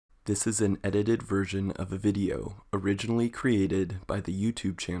This is an edited version of a video originally created by the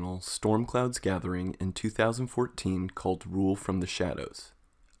YouTube channel Stormcloudsgathering in 2014 called Rule from the Shadows.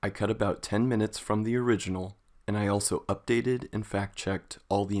 I cut about 10 minutes from the original, and I also updated and fact-checked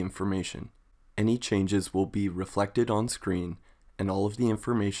all the information. Any changes will be reflected on screen, and all of the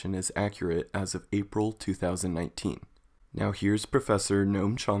information is accurate as of April 2019. Now here's Professor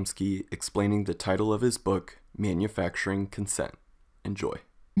Noam Chomsky explaining the title of his book, Manufacturing Consent. Enjoy.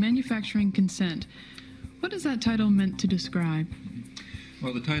 Manufacturing Consent. What is that title meant to describe?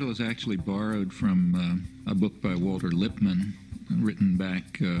 Well, the title is actually borrowed from a book by Walter Lippmann, written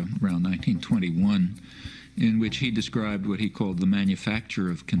back around 1921, in which he described what he called the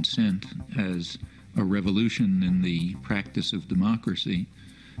manufacture of consent as a revolution in the practice of democracy.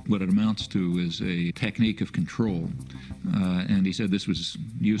 What it amounts to is a technique of control. And he said this was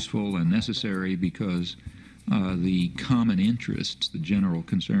useful and necessary because the common interests, the general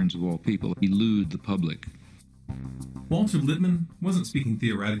concerns of all people, elude the public. Walter Lippmann wasn't speaking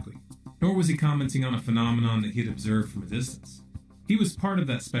theoretically, nor was he commenting on a phenomenon that he had observed from a distance. He was part of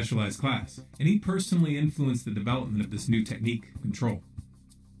that specialized class, and he personally influenced the development of this new technique of control.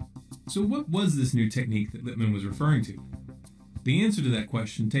 So what was this new technique that Lippmann was referring to? The answer to that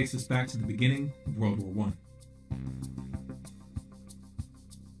question takes us back to the beginning of World War I.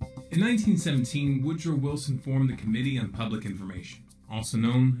 In 1917, Woodrow Wilson formed the Committee on Public Information, also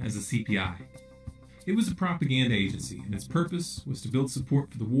known as the CPI. It was a propaganda agency, and its purpose was to build support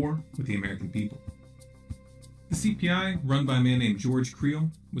for the war with the American people. The CPI, run by a man named George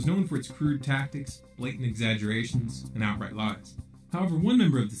Creel, was known for its crude tactics, blatant exaggerations, and outright lies. However, one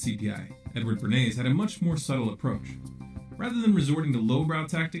member of the CPI, Edward Bernays, had a much more subtle approach. Rather than resorting to lowbrow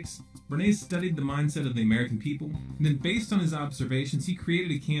tactics, Bernays studied the mindset of the American people, and then based on his observations, he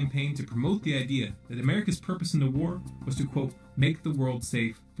created a campaign to promote the idea that America's purpose in the war was to, quote, make the world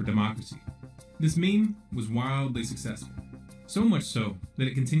safe for democracy. This meme was wildly successful, so much so that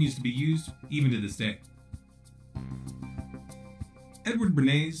it continues to be used even to this day. Edward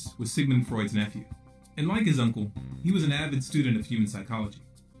Bernays was Sigmund Freud's nephew, and like his uncle, he was an avid student of human psychology.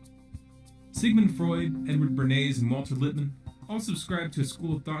 Sigmund Freud, Edward Bernays, and Walter Lippmann all subscribed to a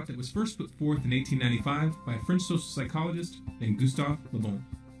school of thought that was first put forth in 1895 by a French social psychologist named Gustave Le Bon.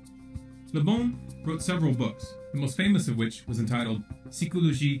 Le Bon wrote several books, the most famous of which was entitled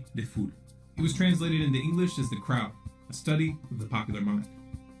Psychologie des Foules. It was translated into English as The Crowd, a study of the popular mind.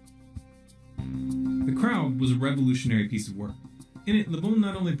 The Crowd was a revolutionary piece of work. In it, Le Bon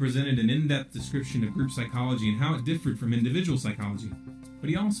not only presented an in-depth description of group psychology and how it differed from individual psychology, but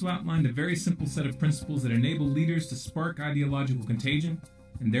he also outlined a very simple set of principles that enable leaders to spark ideological contagion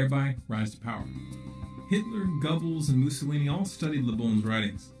and thereby rise to power. Hitler, Goebbels, and Mussolini all studied Le Bon's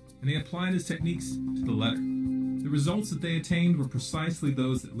writings, and they applied his techniques to the letter. The results that they attained were precisely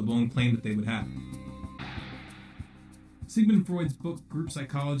those that Le Bon claimed that they would have. Sigmund Freud's book, Group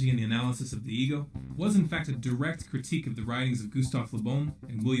Psychology and the Analysis of the Ego, was in fact a direct critique of the writings of Gustave Le Bon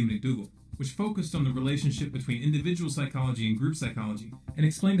and William McDougall, which focused on the relationship between individual psychology and group psychology, and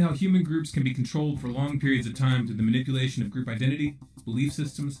explained how human groups can be controlled for long periods of time through the manipulation of group identity, belief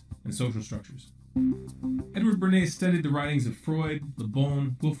systems, and social structures. Edward Bernays studied the writings of Freud, Le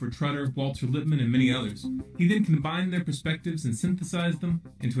Bon, Wilfred Trutter, Walter Lippmann, and many others. He then combined their perspectives and synthesized them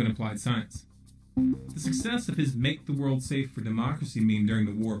into an applied science. The success of his Make the World Safe for Democracy meme during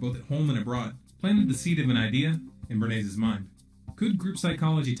the war, both at home and abroad, planted the seed of an idea in Bernays' mind. Could group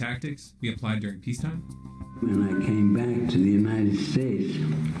psychology tactics be applied during peacetime? When I came back to the United States,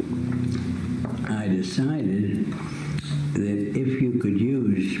 I decided that if you could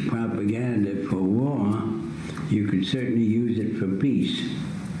use propaganda for war, you could certainly use it for peace.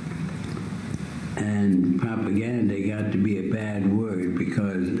 And propaganda got to be a bad word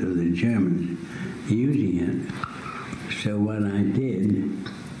because of the Germans using it. So what I did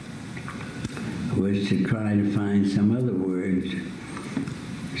was to try to find some other words.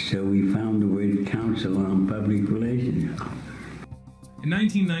 So we found the word Council on Public Relations. In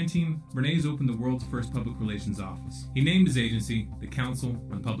 1919, Bernays opened the world's first public relations office. He named his agency the Council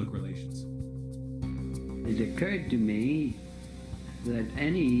on Public Relations. It occurred to me that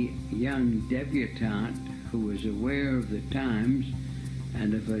any young debutante who was aware of the times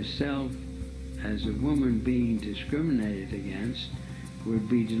and of herself as a woman being discriminated against would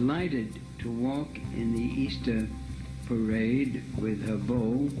be delighted to walk in the Easter parade with her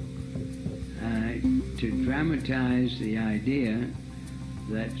bow to dramatize the idea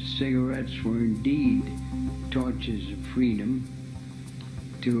that cigarettes were indeed torches of freedom,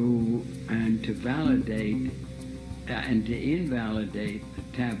 and to validate and to invalidate the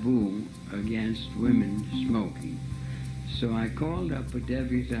taboo against women smoking. So I called up a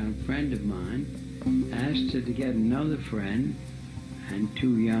debutante friend of mine, asked her to get another friend and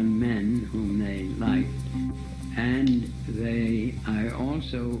two young men whom they liked, and I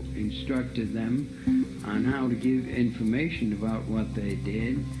also instructed them on how to give information about what they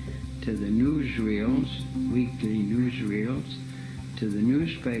did to the newsreels, weekly newsreels, to the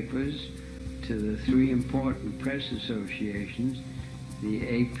newspapers, to the three important press associations, the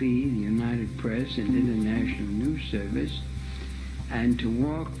AP, the United Press, and International News Service, and to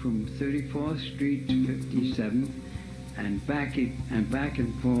walk from 34th Street to 57th and back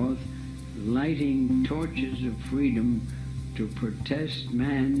and forth, lighting torches of freedom to protest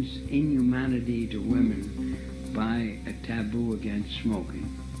man's inhumanity to women by a taboo against smoking.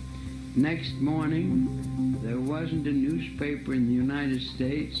 Next morning, there wasn't a newspaper in the United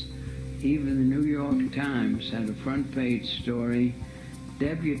States, even the New York Times had a front page story,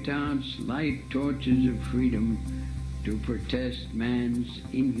 "Debutantes light torches of freedom to protest man's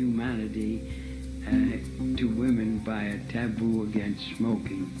inhumanity to women by a taboo against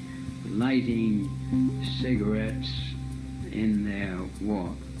smoking," lighting cigarettes in their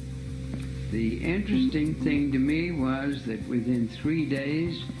walk. The interesting thing to me was that within 3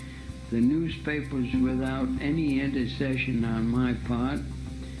 days, the newspapers, without any intercession on my part,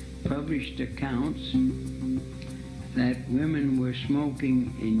 published accounts that women were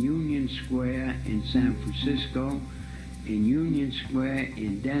smoking in Union Square in San Francisco, in Union Square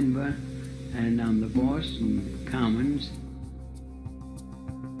in Denver, and on the Boston Commons.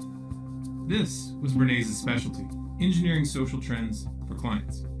 This was Bernays' specialty, engineering social trends for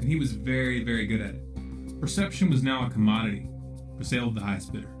clients, and he was very, very good at it. Perception was now a commodity, for sale of the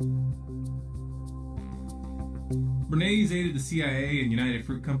highest bidder. Bernays aided the CIA and United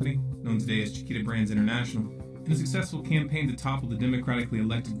Fruit Company, known today as Chiquita Brands International, in a successful campaign to topple the democratically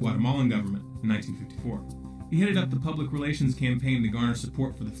elected Guatemalan government in 1954. He headed up the public relations campaign to garner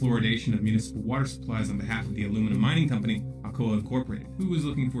support for the fluoridation of municipal water supplies on behalf of the aluminum mining company, Alcoa Incorporated, who was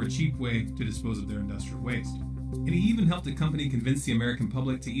looking for a cheap way to dispose of their industrial waste. And he even helped the company convince the American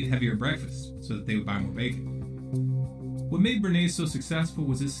public to eat heavier breakfast so that they would buy more bacon. What made Bernays so successful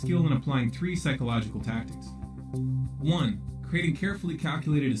was his skill in applying 3 psychological tactics. 1. Creating carefully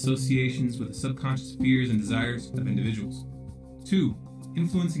calculated associations with the subconscious fears and desires of individuals. 2.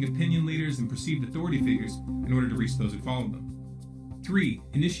 Influencing opinion leaders and perceived authority figures in order to reach those who follow them. 3.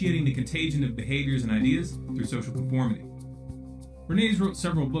 Initiating the contagion of behaviors and ideas through social conformity. Bernays wrote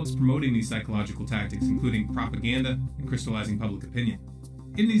several books promoting these psychological tactics, including Propaganda and Crystallizing Public Opinion.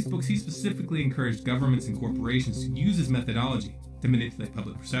 In these books, he specifically encouraged governments and corporations to use his methodology to manipulate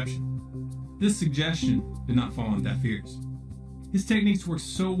public perception. This suggestion did not fall on deaf ears. His techniques worked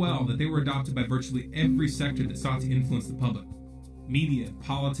so well that they were adopted by virtually every sector that sought to influence the public. Media,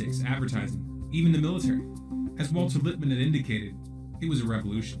 politics, advertising, even the military. As Walter Lippmann had indicated, it was a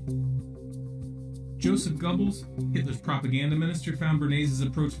revolution. Joseph Goebbels, Hitler's propaganda minister, found Bernays'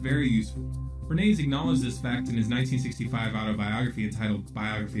 approach very useful. Bernays acknowledged this fact in his 1965 autobiography entitled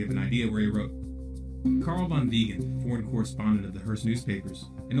Biography of an Idea, where he wrote, "Karl von Wiegand, foreign correspondent of the Hearst newspapers,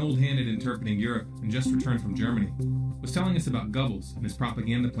 an old hand at interpreting Europe and just returned from Germany, was telling us about Goebbels and his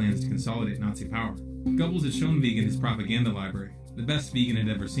propaganda plans to consolidate Nazi power. Goebbels had shown Wiegand his propaganda library, the best Wiegand had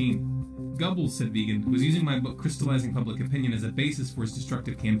ever seen. Goebbels, said Wiegand, was using my book Crystallizing Public Opinion as a basis for his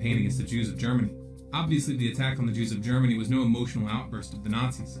destructive campaign against the Jews of Germany. Obviously, the attack on the Jews of Germany was no emotional outburst of the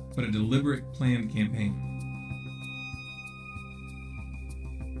Nazis, but a deliberate, planned campaign."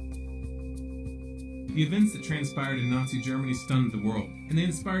 The events that transpired in Nazi Germany stunned the world, and they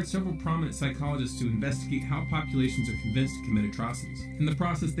inspired several prominent psychologists to investigate how populations are convinced to commit atrocities. In the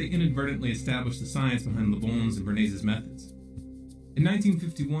process, they inadvertently established the science behind Le Bon's and Bernays' methods. In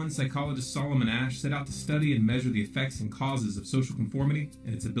 1951, psychologist Solomon Asch set out to study and measure the effects and causes of social conformity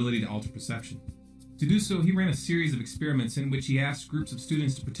and its ability to alter perception. To do so, he ran a series of experiments in which he asked groups of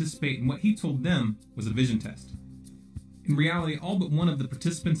students to participate in what he told them was a vision test. In reality, all but one of the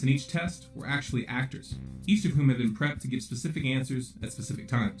participants in each test were actually actors, each of whom had been prepped to give specific answers at specific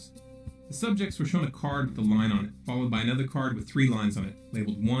times. The subjects were shown a card with a line on it, followed by another card with 3 lines on it,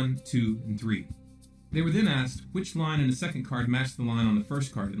 labeled 1, 2, and 3. They were then asked which line in the second card matched the line on the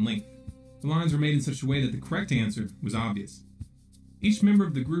first card in length. The lines were made in such a way that the correct answer was obvious. Each member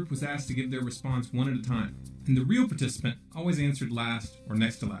of the group was asked to give their response one at a time, and the real participant always answered last or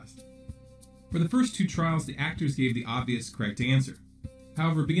next to last. For the first 2 trials, the actors gave the obvious correct answer.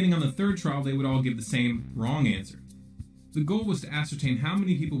 However, beginning on the 3rd trial, they would all give the same wrong answer. The goal was to ascertain how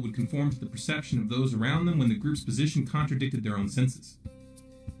many people would conform to the perception of those around them when the group's position contradicted their own senses.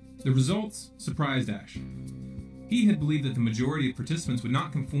 The results surprised Asch. He had believed that the majority of participants would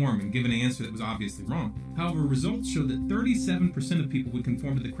not conform and give an answer that was obviously wrong. However, results showed that 37% of people would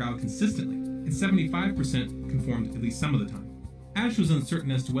conform to the crowd consistently, and 75% conformed at least some of the time. Ash was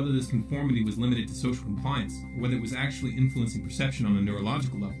uncertain as to whether this conformity was limited to social compliance, or whether it was actually influencing perception on a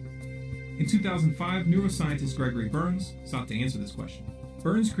neurological level. In 2005, neuroscientist Gregory Burns sought to answer this question.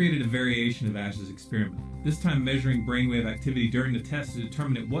 Burns created a variation of Ash's experiment, this time measuring brainwave activity during the test to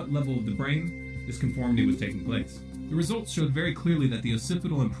determine at what level of the brain this conformity was taking place. The results showed very clearly that the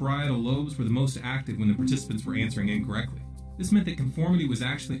occipital and parietal lobes were the most active when the participants were answering incorrectly. This meant that conformity was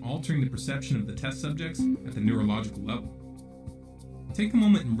actually altering the perception of the test subjects at the neurological level. Take a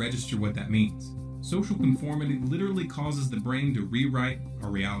moment and register what that means. Social conformity literally causes the brain to rewrite our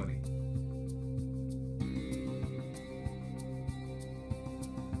reality.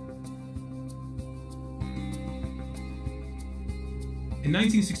 In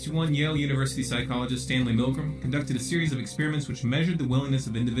 1961, Yale University psychologist Stanley Milgram conducted a series of experiments which measured the willingness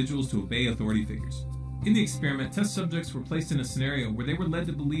of individuals to obey authority figures. In the experiment, test subjects were placed in a scenario where they were led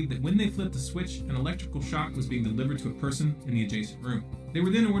to believe that when they flipped a switch, an electrical shock was being delivered to a person in the adjacent room. They were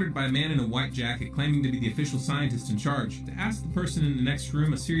then ordered by a man in a white jacket claiming to be the official scientist in charge to ask the person in the next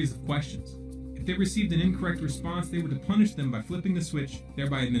room a series of questions. If they received an incorrect response, they were to punish them by flipping the switch,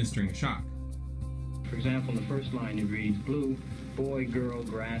 thereby administering a shock. For example, in the first line it reads, blue, boy, girl,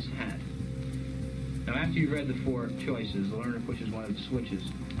 grass, hat. Now after you've read the four choices, the learner pushes one of the switches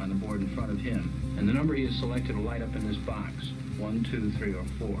on the board in front of him, and the number he has selected will light up in this box, 1, 2, 3, or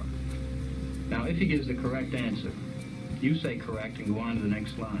 4. Now if he gives the correct answer, you say correct and go on to the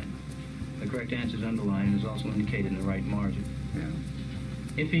next line. The correct answer is underlined and is also indicated in the right margin.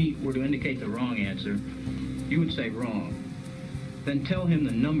 Yeah. If he were to indicate the wrong answer, you would say wrong. Then tell him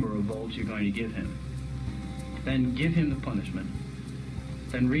the number of volts you're going to give him. Then give him the punishment.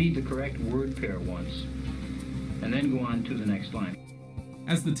 Then read the correct word pair once, and then go on to the next line.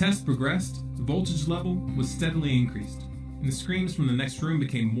 As the test progressed, the voltage level was steadily increased, and the screams from the next room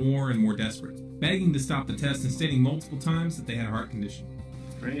became more and more desperate, begging to stop the test and stating multiple times that they had a heart condition.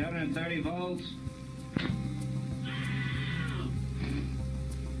 330 volts.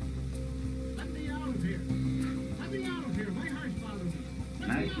 Let me out of here. Let me out of here. My heart's bothering me. Let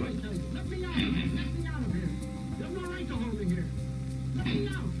me out, I tell you. Let me out. Let me out of here. You have no right to hold me here. Let me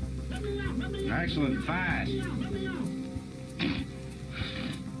out. Let me out. Let me out. Excellent. Fast. Let me out.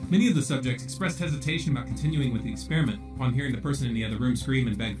 Many of the subjects expressed hesitation about continuing with the experiment upon hearing the person in the other room scream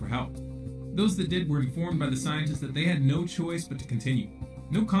and beg for help. Those that did were informed by the scientists that they had no choice but to continue.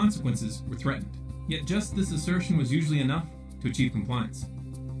 No consequences were threatened, yet just this assertion was usually enough to achieve compliance.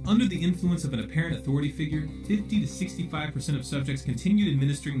 Under the influence of an apparent authority figure, 50 to 65% of subjects continued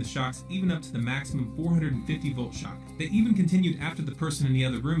administering the shocks even up to the maximum 450 volt shock. They even continued after the person in the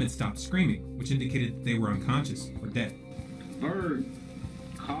other room had stopped screaming, which indicated that they were unconscious or dead. Bird,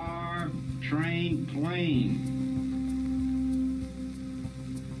 car, train, plane.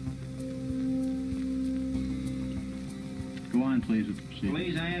 Go on, please. With the procedure.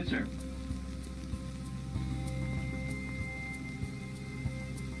 Please answer.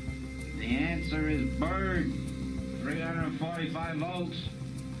 The answer is bird, 345 volts.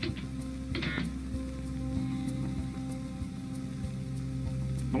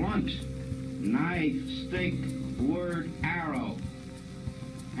 Blunt, knife, stick, word, arrow.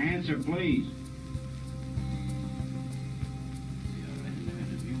 Answer, please.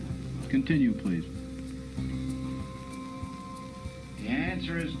 Continue, please. The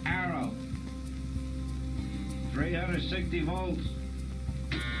answer is arrow, 360 volts.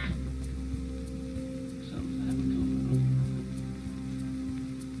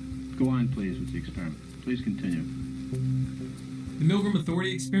 Go on, please, with the experiment. Please continue. The Milgram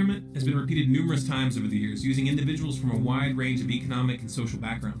Authority experiment has been repeated numerous times over the years using individuals from a wide range of economic and social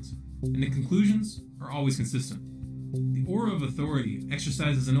backgrounds, and the conclusions are always consistent. The aura of authority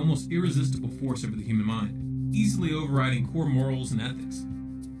exercises an almost irresistible force over the human mind, easily overriding core morals and ethics.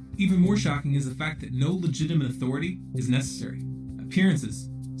 Even more shocking is the fact that no legitimate authority is necessary. Appearances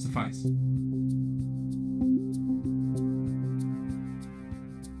suffice.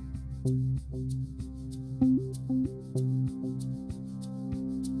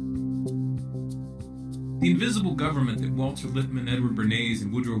 The invisible government that Walter Lippmann, Edward Bernays,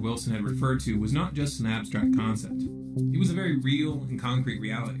 and Woodrow Wilson had referred to was not just an abstract concept. It was a very real and concrete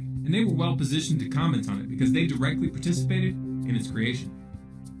reality, and they were well positioned to comment on it because they directly participated in its creation.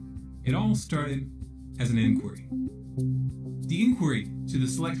 It all started as an inquiry. The inquiry, to the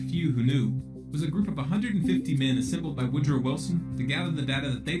select few who knew, was a group of 150 men assembled by Woodrow Wilson to gather the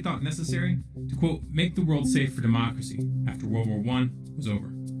data that they thought necessary to, quote, make the world safe for democracy after World War I was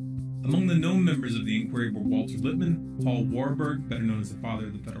over. Among the known members of the inquiry were Walter Lippmann, Paul Warburg, better known as the father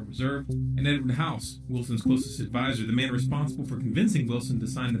of the Federal Reserve, and Edward House, Wilson's closest advisor, the man responsible for convincing Wilson to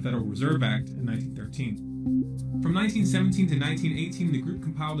sign the Federal Reserve Act in 1913. From 1917 to 1918, the group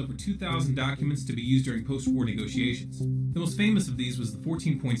compiled over 2,000 documents to be used during post-war negotiations. The most famous of these was the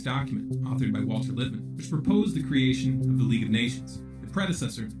 14 Points document, authored by Walter Lippmann, which proposed the creation of the League of Nations, the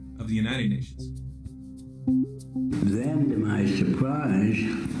predecessor of the United Nations. Then, to my surprise,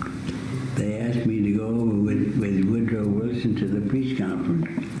 they asked me to go over with Woodrow Wilson to the peace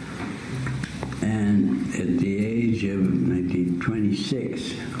conference. And at the age of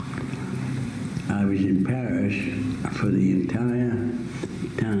 26, I was in Paris for the entire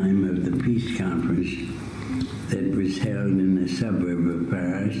time of the peace conference that was held in the suburb of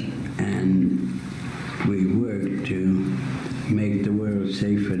Paris, and we worked to make the world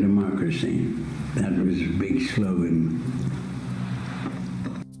safe for democracy. That was a big slogan.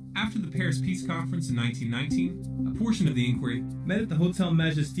 After the Paris Peace Conference in 1919, a portion of the inquiry met at the Hotel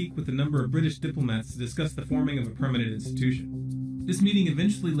Majestic with a number of British diplomats to discuss the forming of a permanent institution. This meeting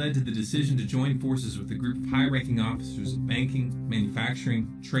eventually led to the decision to join forces with a group of high-ranking officers of banking,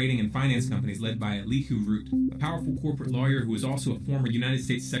 manufacturing, trading, and finance companies led by Elihu Root, a powerful corporate lawyer who was also a former United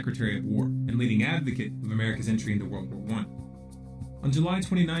States Secretary of War and leading advocate of America's entry into World War I. On July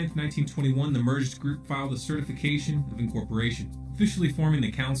 29, 1921, the merged group filed a certification of incorporation, officially forming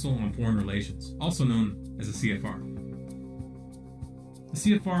the Council on Foreign Relations, also known as the CFR. The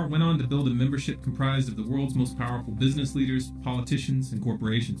CFR went on to build a membership comprised of the world's most powerful business leaders, politicians, and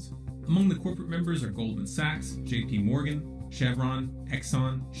corporations. Among the corporate members are Goldman Sachs, JP Morgan, Chevron,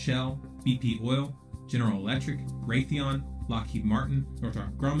 Exxon, Shell, BP Oil, General Electric, Raytheon, Lockheed Martin,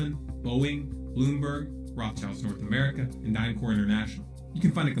 Northrop Grumman, Boeing, Bloomberg, Rothschilds North America, and DynCorp International. You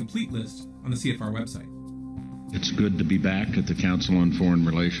can find a complete list on the CFR website. It's good to be back at the Council on Foreign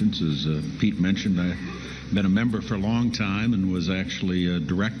Relations. As Pete mentioned, I've been a member for a long time and was actually a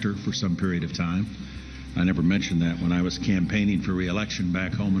director for some period of time. I never mentioned that when I was campaigning for re-election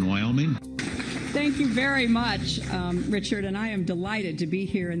back home in Wyoming. Thank you very much, Richard, and I am delighted to be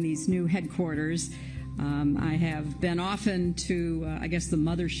here in these new headquarters. I have been often to, I guess, the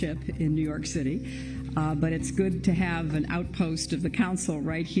mothership in New York City, but it's good to have an outpost of the Council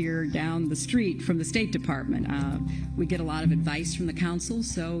right here down the street from the State Department. We get a lot of advice from the Council,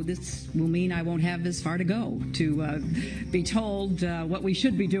 so this will mean I won't have as far to go to be told what we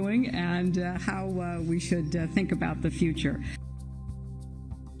should be doing and how we should think about the future.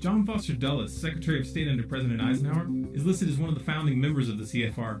 John Foster Dulles, Secretary of State under President Eisenhower, is listed as one of the founding members of the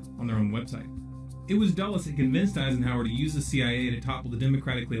CFR on their own website. It was Dulles that convinced Eisenhower to use the CIA to topple the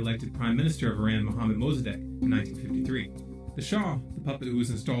democratically elected Prime Minister of Iran, Mohammad Mossadegh, in 1953. The Shah, the puppet who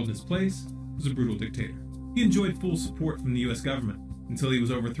was installed in his place, was a brutal dictator. He enjoyed full support from the U.S. government until he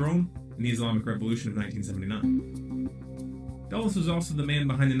was overthrown in the Islamic Revolution of 1979. Dulles was also the man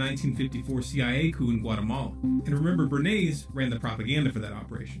behind the 1954 CIA coup in Guatemala, and remember, Bernays ran the propaganda for that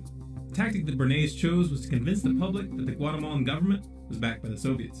operation. The tactic that Bernays chose was to convince the public that the Guatemalan government was backed by the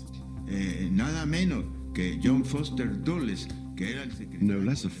Soviets. Nada menos que John Foster Dulles, que era el secretario. No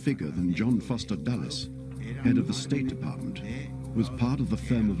less a figure than John Foster Dulles, head of the State Department, was part of the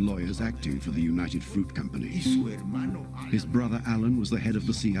firm of lawyers acting for the United Fruit Company. His brother Alan was the head of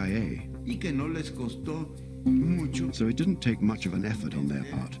the CIA. So it didn't take much of an effort on their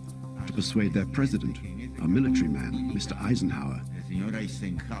part to persuade their president, a military man, Mr. Eisenhower,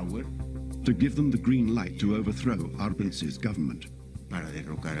 to give them the green light to overthrow Arbenzi's government. Para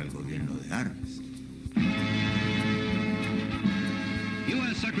derrocar al gobierno de Arbenz.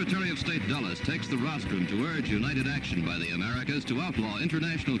 U.S. Secretary of State Dulles takes the rostrum to urge united action by the Americas to outlaw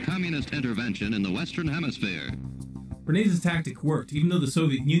international communist intervention in the Western Hemisphere. Bernays' tactic worked, even though the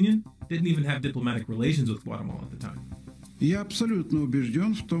Soviet Union didn't even have diplomatic relations with Guatemala at the time. Я абсолютно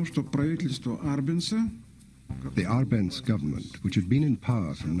убежден в том, что правительство Арбенса, the Arbenz government, which had been in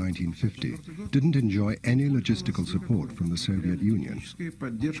power from 1950, didn't enjoy any logistical support from the Soviet Union.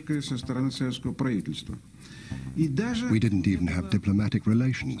 We didn't even have diplomatic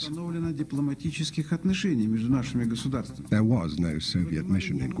relations. There was no Soviet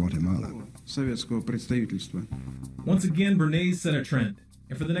mission in Guatemala. Once again, Bernays set a trend,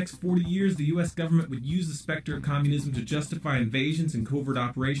 and for the next 40 years, the U.S. government would use the specter of communism to justify invasions and covert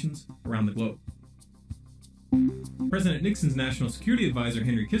operations around the globe. President Nixon's National Security Advisor,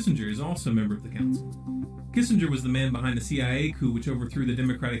 Henry Kissinger, is also a member of the Council. Kissinger was the man behind the CIA coup which overthrew the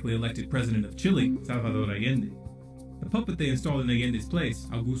democratically elected president of Chile, Salvador Allende. The puppet they installed in Allende's place,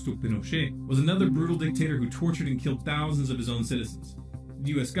 Augusto Pinochet, was another brutal dictator who tortured and killed thousands of his own citizens.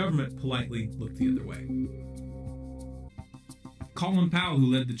 The U.S. government politely looked the other way. Colin Powell,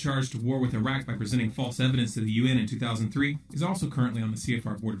 who led the charge to war with Iraq by presenting false evidence to the UN in 2003, is also currently on the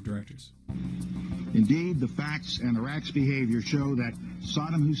CFR Board of Directors. Indeed, the facts and Iraq's behavior show that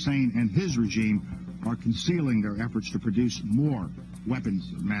Saddam Hussein and his regime are concealing their efforts to produce more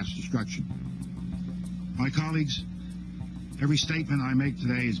weapons of mass destruction. My colleagues, every statement I make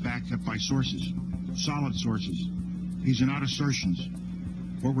today is backed up by sources, solid sources. These are not assertions.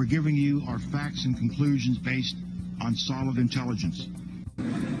 What we're giving you are facts and conclusions based on solid intelligence.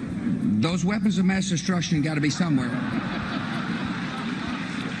 Those weapons of mass destruction got to be somewhere.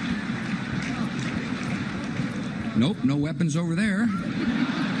 Nope, no weapons over there.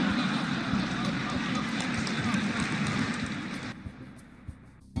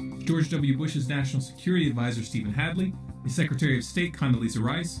 George W. Bush's National Security Advisor Stephen Hadley, his Secretary of State Condoleezza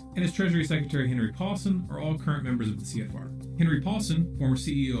Rice, and his Treasury Secretary Henry Paulson are all current members of the CFR. Henry Paulson, former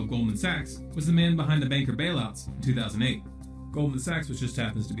CEO of Goldman Sachs, was the man behind the banker bailouts in 2008. Goldman Sachs, which just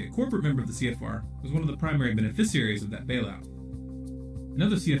happens to be a corporate member of the CFR, was one of the primary beneficiaries of that bailout.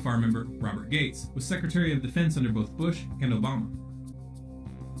 Another CFR member, Robert Gates, was Secretary of Defense under both Bush and Obama.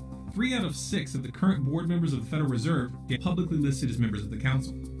 3 out of 6 of the current board members of the Federal Reserve get publicly listed as members of the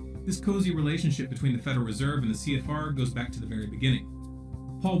council. This cozy relationship between the Federal Reserve and the CFR goes back to the very beginning.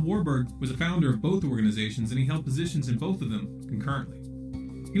 Paul Warburg was a founder of both organizations, and he held positions in both of them concurrently.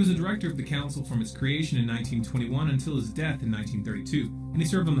 He was a director of the council from its creation in 1921 until his death in 1932, and he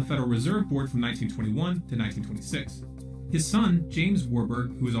served on the Federal Reserve Board from 1921 to 1926. His son, James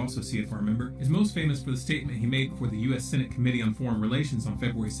Warburg, who is also a CFR member, is most famous for the statement he made before the U.S. Senate Committee on Foreign Relations on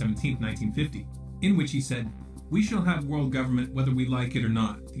February 17, 1950, in which he said, "We shall have world government whether we like it or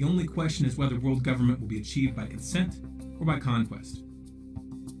not. The only question is whether world government will be achieved by consent or by conquest."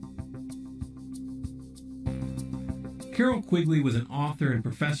 Carroll Quigley was an author and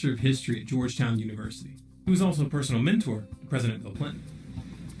professor of history at Georgetown University. He was also a personal mentor to President Bill Clinton.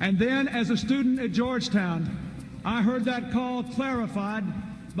 And then, as a student at Georgetown, I heard that call clarified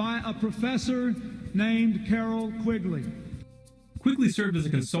by a professor named Carroll Quigley. Quigley served as a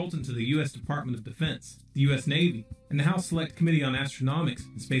consultant to the U.S. Department of Defense, the U.S. Navy, and the House Select Committee on Astronomics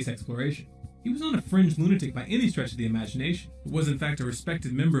and Space Exploration. He was not a fringe lunatic by any stretch of the imagination, but was in fact a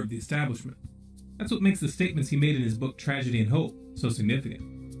respected member of the establishment. That's what makes the statements he made in his book Tragedy and Hope so significant.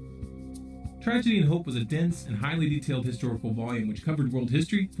 Tragedy and Hope was a dense and highly detailed historical volume which covered world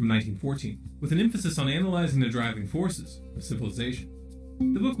history from 1914, with an emphasis on analyzing the driving forces of civilization.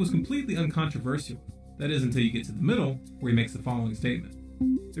 The book was completely uncontroversial, that is until you get to the middle, where he makes the following statement.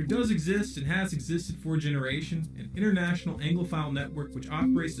 There does exist and has existed for a generation an international Anglophile network which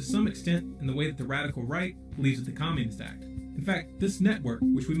operates to some extent in the way that the radical right believes with the Communist Act. In fact, this network,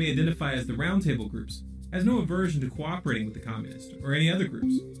 which we may identify as the Roundtable groups, has no aversion to cooperating with the communists or any other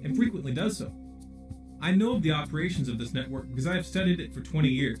groups, and frequently does so. I know of the operations of this network because I have studied it for 20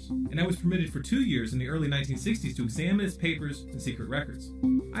 years, and I was permitted for 2 years in the early 1960s to examine its papers and secret records.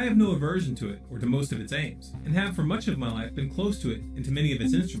 I have no aversion to it or to most of its aims, and have for much of my life been close to it and to many of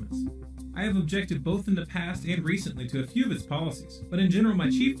its instruments. I have objected both in the past and recently to a few of its policies, but in general my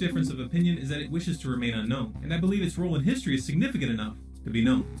chief difference of opinion is that it wishes to remain unknown, and I believe its role in history is significant enough to be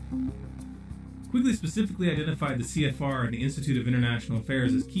known. Quigley specifically identified the CFR and the Institute of International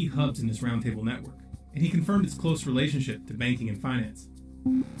Affairs as key hubs in this roundtable network, and he confirmed its close relationship to banking and finance.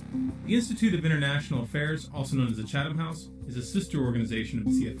 The Institute of International Affairs, also known as the Chatham House, is a sister organization of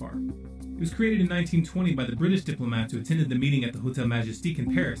the CFR. It was created in 1920 by the British diplomats who attended the meeting at the Hotel Majestic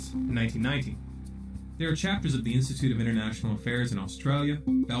in Paris in 1919. There are chapters of the Institute of International Affairs in Australia,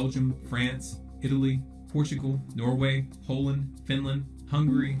 Belgium, France, Italy, Portugal, Norway, Poland, Finland,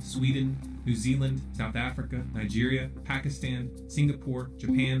 Hungary, Sweden, New Zealand, South Africa, Nigeria, Pakistan, Singapore,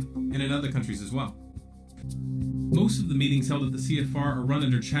 Japan, and in other countries as well. Most of the meetings held at the CFR are run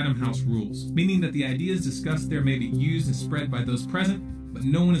under Chatham House rules, meaning that the ideas discussed there may be used and spread by those present, but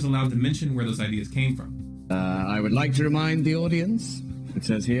no one is allowed to mention where those ideas came from. I would like to remind the audience, it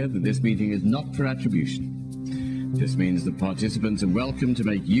says here that this meeting is not for attribution. This means that participants are welcome to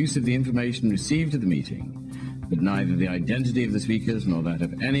make use of the information received at the meeting, but neither the identity of the speakers nor that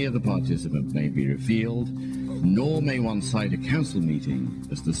of any other participant may be revealed, nor may one cite a council meeting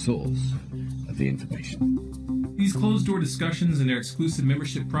as the source of the information. These closed-door discussions and their exclusive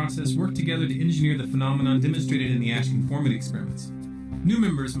membership process work together to engineer the phenomenon demonstrated in the Ash conformity experiments. New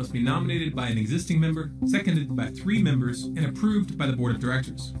members must be nominated by an existing member, seconded by 3 members, and approved by the board of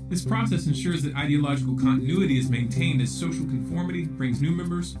directors. This process ensures that ideological continuity is maintained as social conformity brings new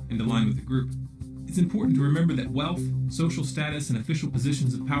members into line with the group. It's important to remember that wealth, social status, and official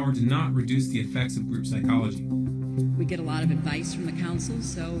positions of power do not reduce the effects of group psychology. We get a lot of advice from the council,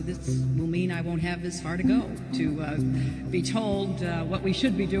 so this will mean I won't have as far to go to be told what we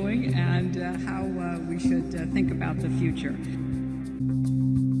should be doing and how we should think about the future.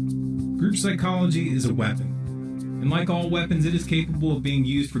 Group psychology is a weapon, and like all weapons, it is capable of being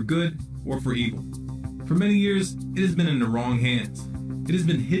used for good or for evil. For many years, it has been in the wrong hands. It has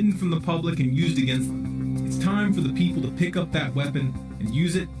been hidden from the public and used against them. It's time for the people to pick up that weapon and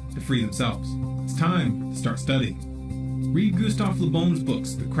use it to free themselves. It's time to start studying. Read Gustave Le Bon's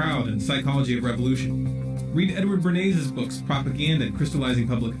books, The Crowd and Psychology of Revolution. Read Edward Bernays' books, Propaganda and Crystallizing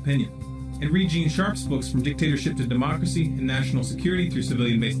Public Opinion. And read Gene Sharp's books, From Dictatorship to Democracy and National Security Through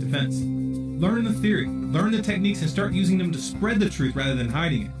Civilian-Based Defense. Learn the theory, learn the techniques, and start using them to spread the truth rather than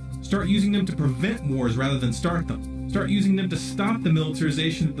hiding it. Start using them to prevent wars rather than start them. Start using them to stop the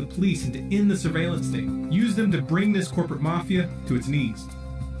militarization of the police and to end the surveillance state. Use them to bring this corporate mafia to its knees.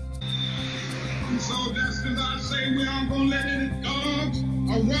 And so just as I say we aren't going to let any dogs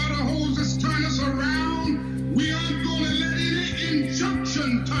or water hoses turn us around, we aren't going to let any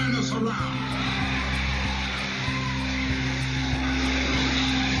injunction turn us around.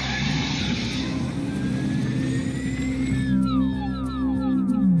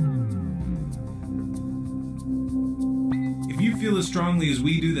 If you feel as strongly as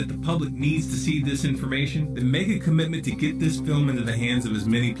we do that the public needs to see this information, then make a commitment to get this film into the hands of as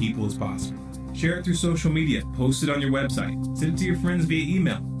many people as possible. Share it through social media, post it on your website, send it to your friends via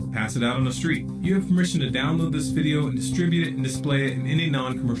email, or pass it out on the street. You have permission to download this video and distribute it and display it in any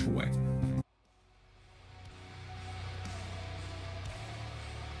non-commercial way.